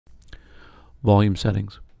Volume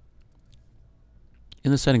settings.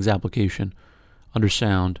 In the settings application, under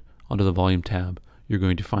sound, under the volume tab, you're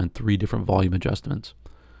going to find 3 different volume adjustments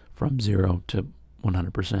from 0 to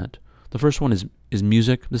 100%. The first one is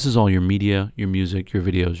music. This is all your media, your music, your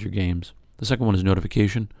videos, your games. The second one is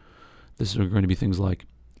notification. This is going to be things like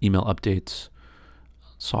email updates,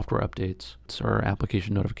 software updates, or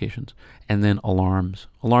application notifications. And then alarms.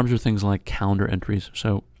 Alarms are things like calendar entries,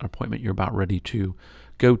 so an appointment you're about ready to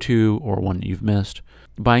go to or one that you've missed.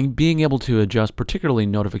 By being able to adjust particularly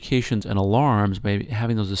notifications and alarms, by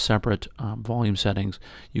having those as separate volume settings,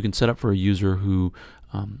 you can set up for a user who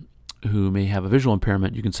may have a visual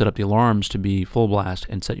impairment. You can set up the alarms to be full blast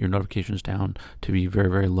and set your notifications down to be very,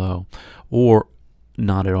 very low or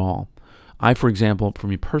not at all. For example, for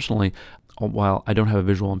me personally, while I don't have a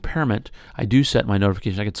visual impairment, I do set my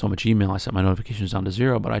notifications. I get so much email, I set my notifications down to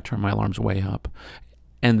 0, but I turn my alarms way up.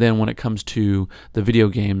 And then when it comes to the video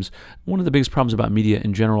games, one of the biggest problems about media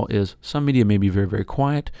in general is some media may be very, very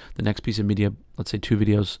quiet. The next piece of media, let's say 2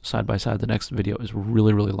 videos side by side, the next video is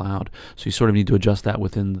really, really loud. So you sort of need to adjust that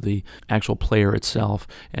within the actual player itself,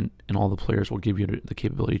 and all the players will give you the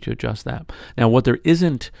capability to adjust that. Now, what there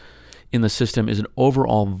isn't in the system is an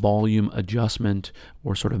overall volume adjustment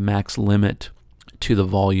or sort of max limit to the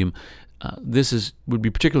volume. This would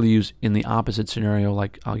be particularly used in the opposite scenario.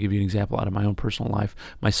 Like, I'll give you an example out of my own personal life.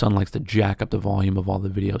 My son likes to jack up the volume of all the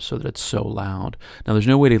videos so that it's so loud. Now, there's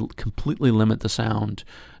no way to completely limit the sound.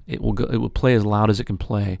 It will play as loud as it can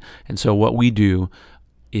play. And so what we do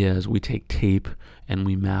is we take tape and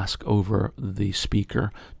we mask over the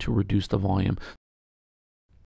speaker to reduce the volume.